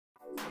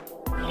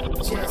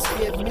Just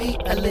give me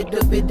a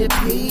little bit of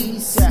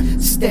peace,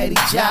 steady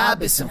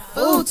job and some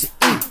food to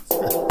eat.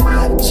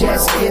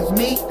 Just give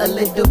me a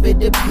little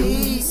bit of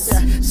peace,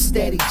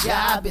 steady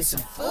job and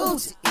some food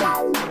to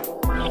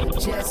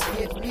eat. Just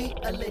give me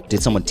a little.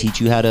 Did someone teach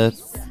you how to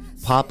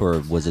pop, or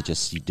was it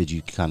just, did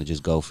you kind of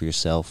just go for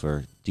yourself,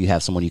 or do you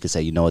have someone you could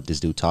say, you know what, this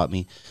dude taught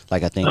me?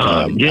 Like I think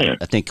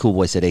I think Cool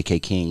Boy said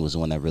AK King was the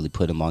one that really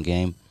put him on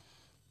game.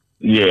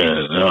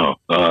 Yeah, no.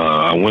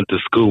 I went to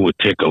school with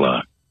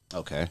Tick-A-Lot.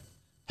 Okay.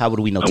 How would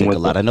we know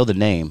Tick-A-Lot? I know the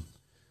name.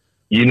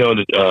 You know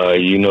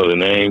the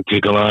name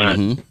Tick-A-Lot?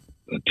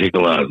 Mm-hmm.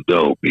 Tick-A-Lot's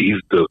dope. He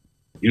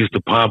used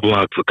to pop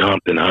lock for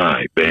Compton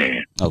High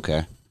band.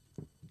 Okay.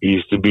 He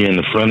used to be in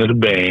the front of the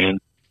band,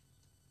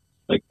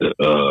 like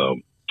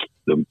the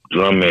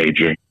drum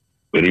major,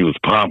 but he was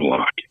pop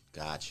locking.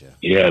 Gotcha.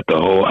 He had the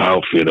whole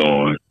outfit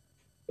on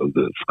of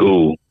the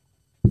school,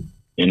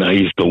 and I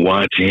used to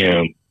watch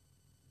him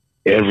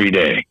every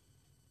day.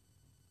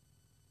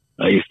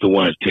 I used to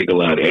watch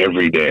Tick-A-Lot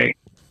every day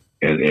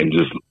and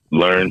just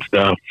learn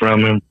stuff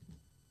from him,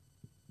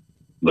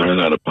 learn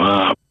how to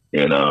pop.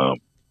 And,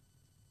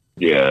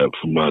 yeah,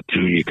 for about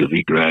 2 years, because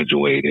he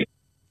graduated.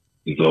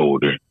 He's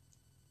older.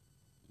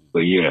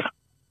 But, yeah,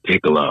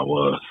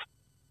 Tick-A-Lot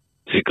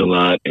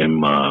and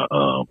my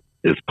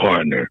his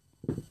partner,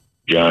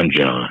 John.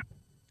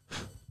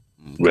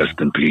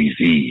 Rest in peace.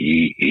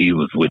 He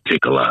was with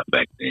Tick-A-Lot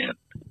back then.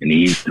 And he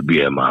used to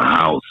be at my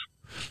house.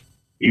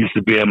 He used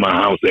to be at my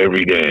house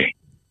every day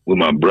with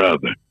my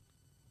brother.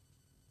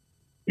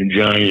 And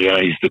John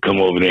used to come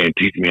over there and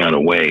teach me how to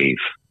wave.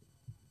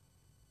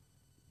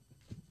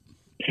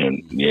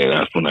 And, yeah,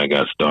 that's when I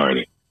got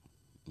started.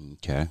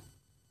 Okay.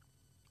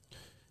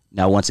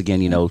 Now, once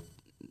again, you know,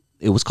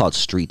 it was called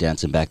street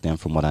dancing back then,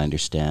 from what I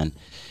understand.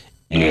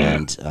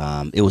 And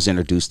it was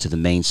introduced to the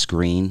main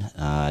screen.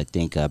 I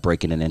think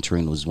Breaking and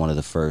Entering was one of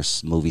the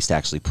first movies to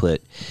actually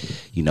put,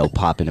 you know,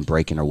 popping and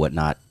breaking or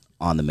whatnot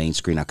on the main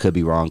screen. I could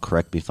be wrong.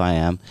 Correct me if I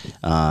am.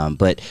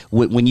 But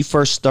when you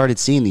first started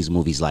seeing these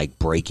movies like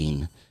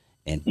Breaking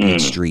and Beat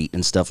Street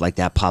and stuff like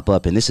that pop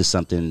up, and this is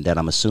something that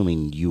I'm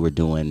assuming you were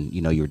doing,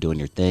 you know, you were doing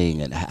your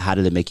thing. And how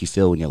did it make you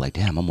feel when you're like,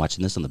 damn, I'm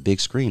watching this on the big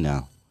screen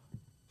now?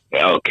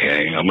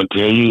 Okay, I'm going to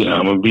tell you,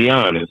 I'm going to be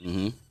honest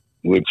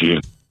with you.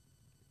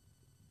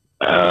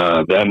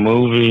 That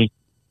movie,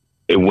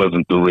 it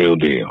wasn't the real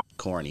deal.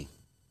 Corny.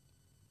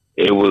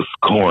 It was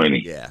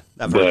corny. Yeah,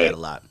 I've heard that a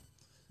lot.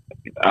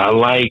 I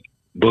like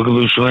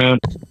Boogaloo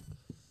Shrimp.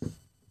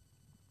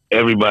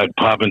 Everybody,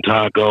 Poppin'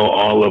 Taco,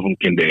 all of them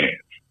can dance.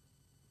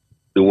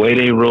 The way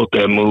they wrote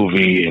that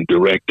movie and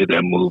directed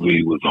that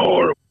movie was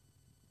horrible.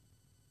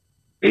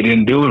 They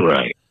didn't do it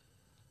right.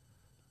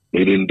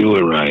 They didn't do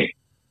it right.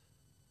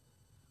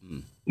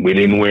 We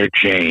didn't wear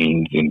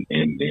chains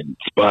and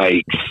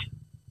spikes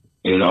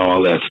and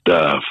all that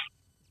stuff.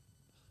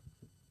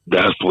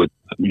 That's what,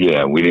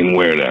 yeah, we didn't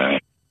wear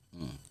that.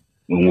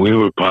 When we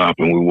were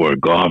popping, we wore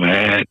golf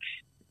hats,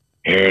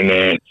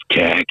 hairnets,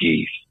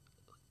 khakis,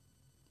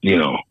 you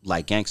know.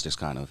 Like gangsters,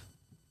 kind of.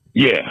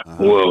 Yeah,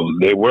 well,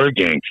 they were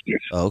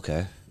gangsters. Oh,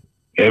 okay.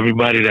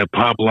 Everybody that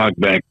pop locked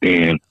back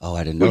then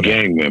I didn't know were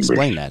gang members.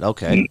 Explain that,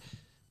 okay.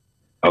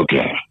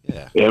 Okay.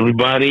 Yeah.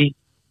 Everybody,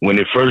 when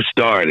it first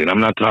started, I'm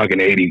not talking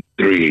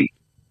 83,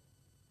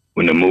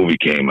 when the movie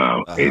came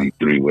out,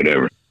 83,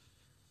 whatever.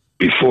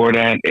 Before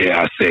that,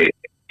 I say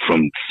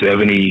from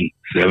 70,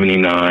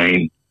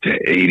 79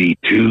 to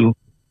 82,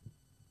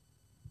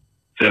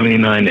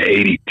 79 to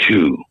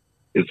 82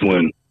 is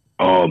when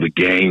all the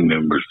gang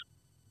members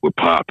were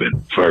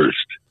popping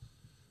first.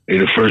 They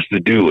were the first to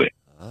do it.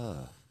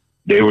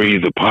 They were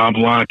either pop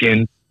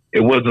locking.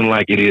 It wasn't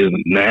like it is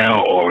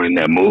now or in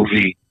that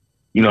movie.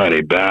 You know how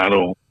they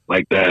battle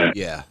like that?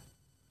 Yeah.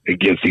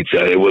 Against each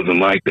other. It wasn't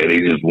like that.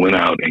 They just went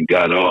out and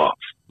got off.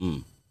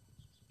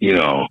 You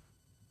know,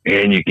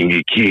 and you can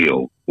get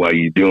killed while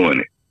you're doing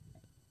it.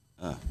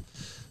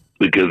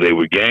 Because they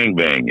were gang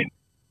banging.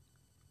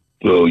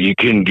 So you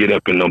couldn't get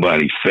up in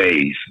nobody's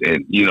face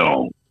and, you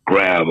know,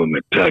 grab them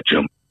and touch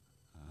them.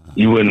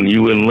 You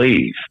wouldn't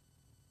leave.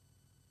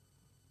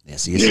 Yeah,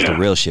 see, this is the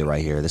real shit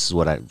right here. This is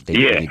what they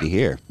need to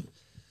hear.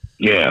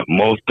 Yeah,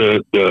 most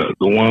of the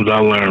ones I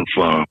learned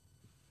from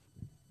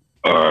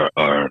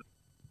are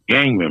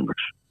gang members.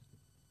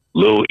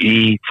 Lil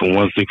E from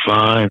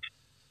 165,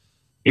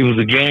 he was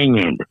a gang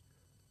member,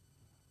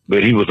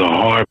 but he was a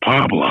hard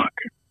pop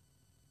locker.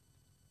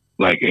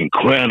 Like,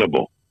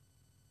 incredible.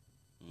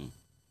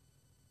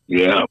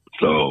 Yeah,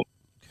 so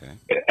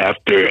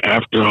after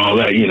all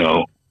that, you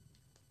know,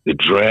 the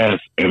dress,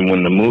 and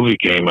when the movie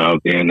came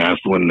out, then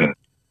that's when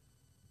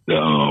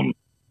the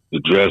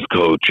dress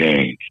code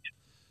changed.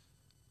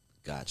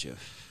 Gotcha.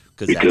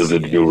 Because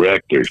of the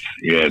directors.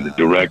 Yeah, the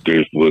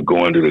directors were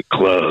going to the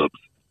clubs,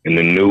 and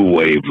the new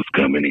wave was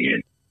coming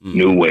in.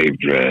 New wave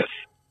dress.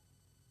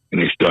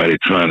 And they started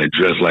trying to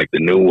dress like the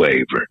new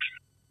wavers.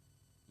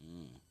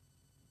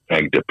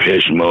 Like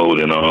Depeche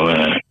Mode and all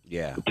that.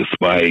 Yeah. With the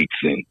spikes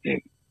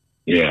and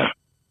yeah.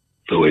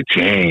 So it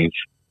changed.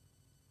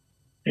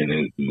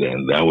 And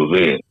then that was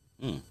it.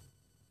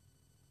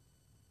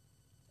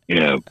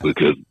 Yeah,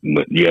 because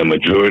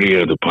majority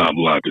of the pop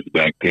lockers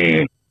back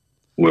then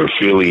were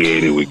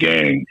affiliated with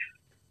gangs.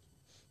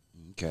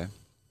 Okay.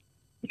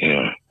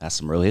 Yeah. That's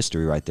some real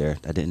history right there.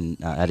 I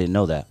didn't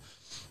know that.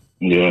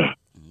 Yeah.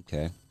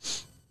 Okay.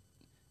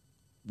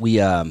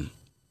 We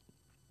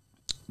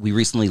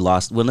recently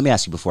lost. Well, let me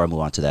ask you before I move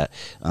on to that.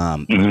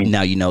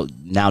 Now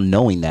now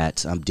knowing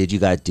that,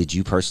 did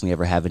you personally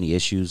ever have any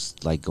issues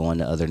like going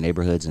to other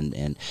neighborhoods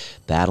and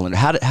battling?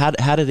 How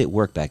did it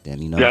work back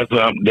then? You know,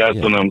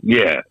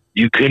 Yeah,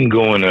 you couldn't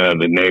go in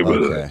other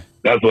neighborhoods. Okay.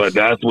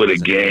 That's what a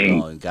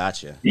gang. Oh,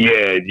 gotcha.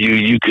 Yeah,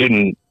 you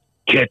couldn't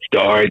catch the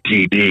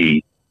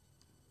RTD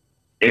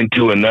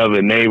into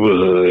another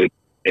neighborhood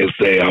and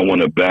say, I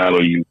want to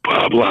battle you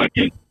pop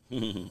locking.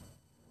 And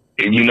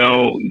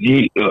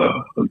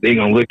they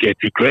gonna look at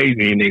you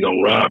crazy and they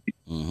gonna rob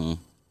you.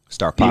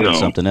 Start popping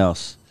something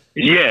else.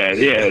 Yeah,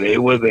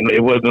 it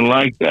wasn't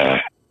like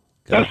that.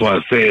 That's why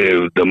I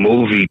said the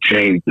movie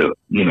changed the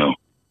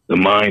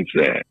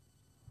mindset.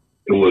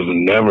 It was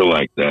never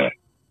like that.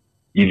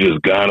 You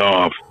just got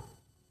off.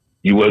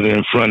 You wasn't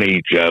in front of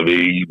each other.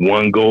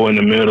 One go in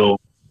the middle,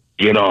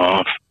 get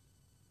off,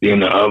 then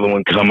the other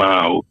one come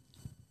out.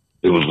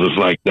 It was just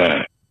like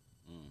that.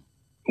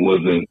 It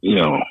wasn't,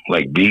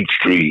 like Beat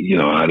Street,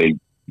 how they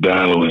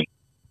battling.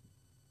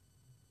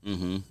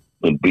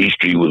 But Beat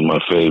Street was my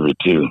favorite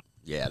too.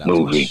 Yeah, that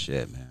was my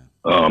shit, man.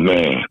 Oh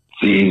man.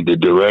 See, the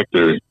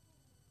director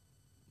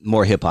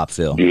more hip hop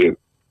feel. Did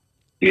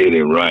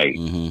it right.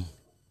 He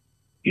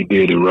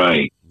did it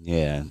right.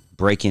 Yeah.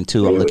 Breaking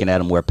too, I'm looking at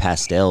him wear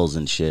pastels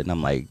and shit, and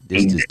I'm like,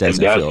 this just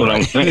doesn't feel right. That's what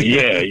I'm saying.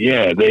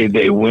 Yeah.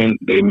 They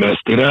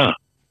messed it up.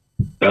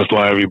 That's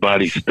why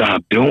everybody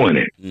stopped doing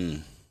it.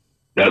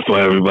 That's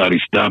why everybody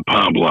stopped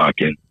pop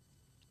locking.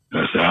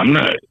 I said, I'm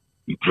not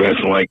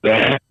dressing like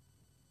that.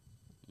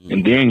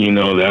 And then,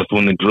 that's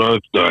when the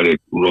drugs started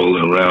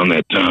rolling around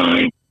that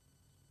time.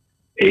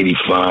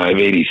 85,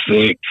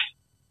 86.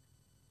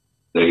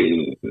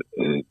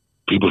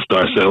 People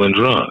start selling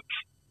drugs.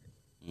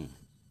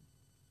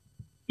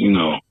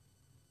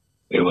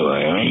 They were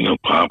like, I ain't no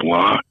pop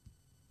lock.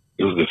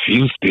 It was a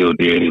few still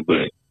did it,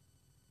 but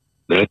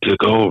that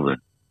took over.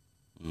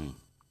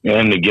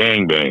 And the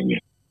gang banging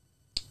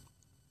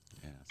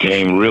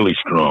came really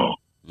strong.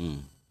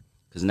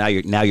 Because now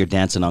you're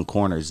dancing on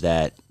corners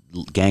that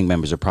gang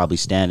members are probably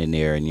standing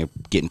there, and you're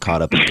getting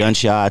caught up in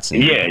gunshots.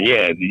 And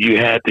yeah. You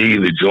had to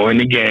either join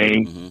the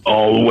gang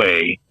all the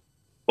way,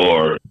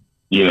 or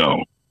you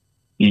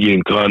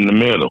getting caught in the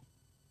middle.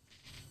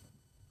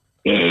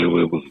 Yeah, it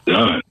was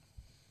done.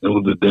 It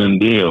was a done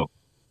deal.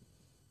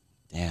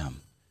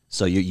 Damn.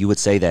 So you would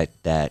say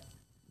that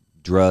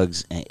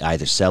drugs,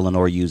 either selling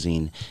or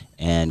using,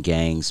 and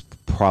gangs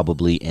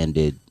probably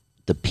ended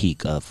the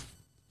peak of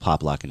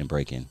pop locking and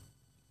breaking.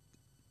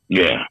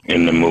 Yeah,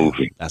 in the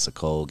movie. That's a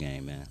cold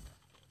game, man.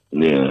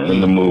 Yeah,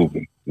 in the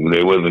movie.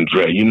 There wasn't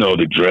dress.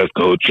 The dress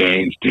code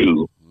changed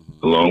too,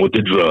 along with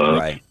the drugs.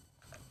 Right.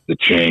 The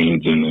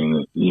chains and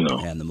And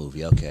the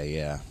movie. Okay,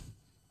 yeah.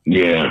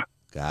 Yeah.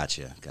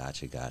 Gotcha. Because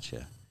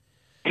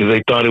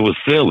they thought it was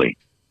silly.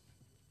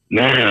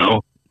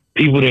 Now,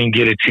 people didn't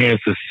get a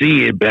chance to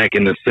see it back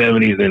in the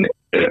 70s and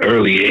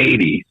early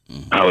 80s,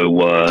 how it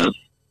was.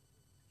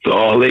 So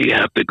all they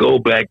have to go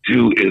back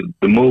to is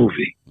the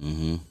movie,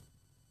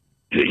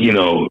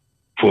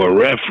 for a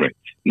reference.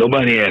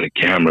 Nobody had a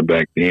camera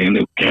back then.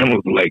 The camera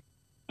was like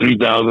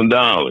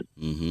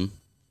 $3,000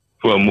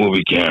 for a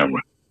movie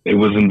camera. It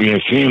wasn't being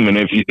filmed, and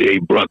if they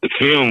brought the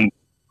film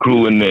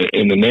crew in the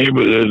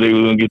neighborhood, they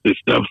were going to get their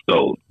stuff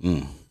stolen.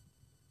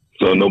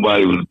 So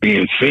nobody was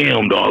being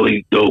filmed, all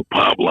these dope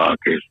pop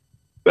lockers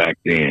back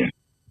then.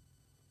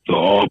 So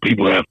all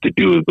people have to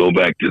do is go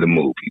back to the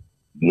movie,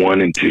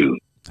 1 and 2,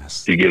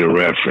 to get a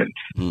reference.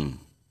 Damn.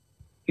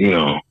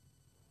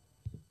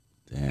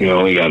 You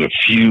only got a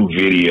few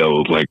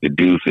videos like the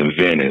Deuce in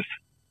Venice,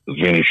 the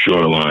Venice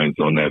shorelines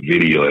on that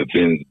video at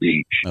Venice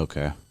Beach.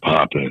 Okay.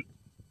 Popping.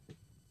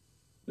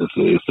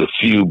 It's a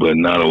few, but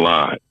not a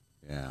lot.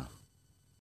 Yeah.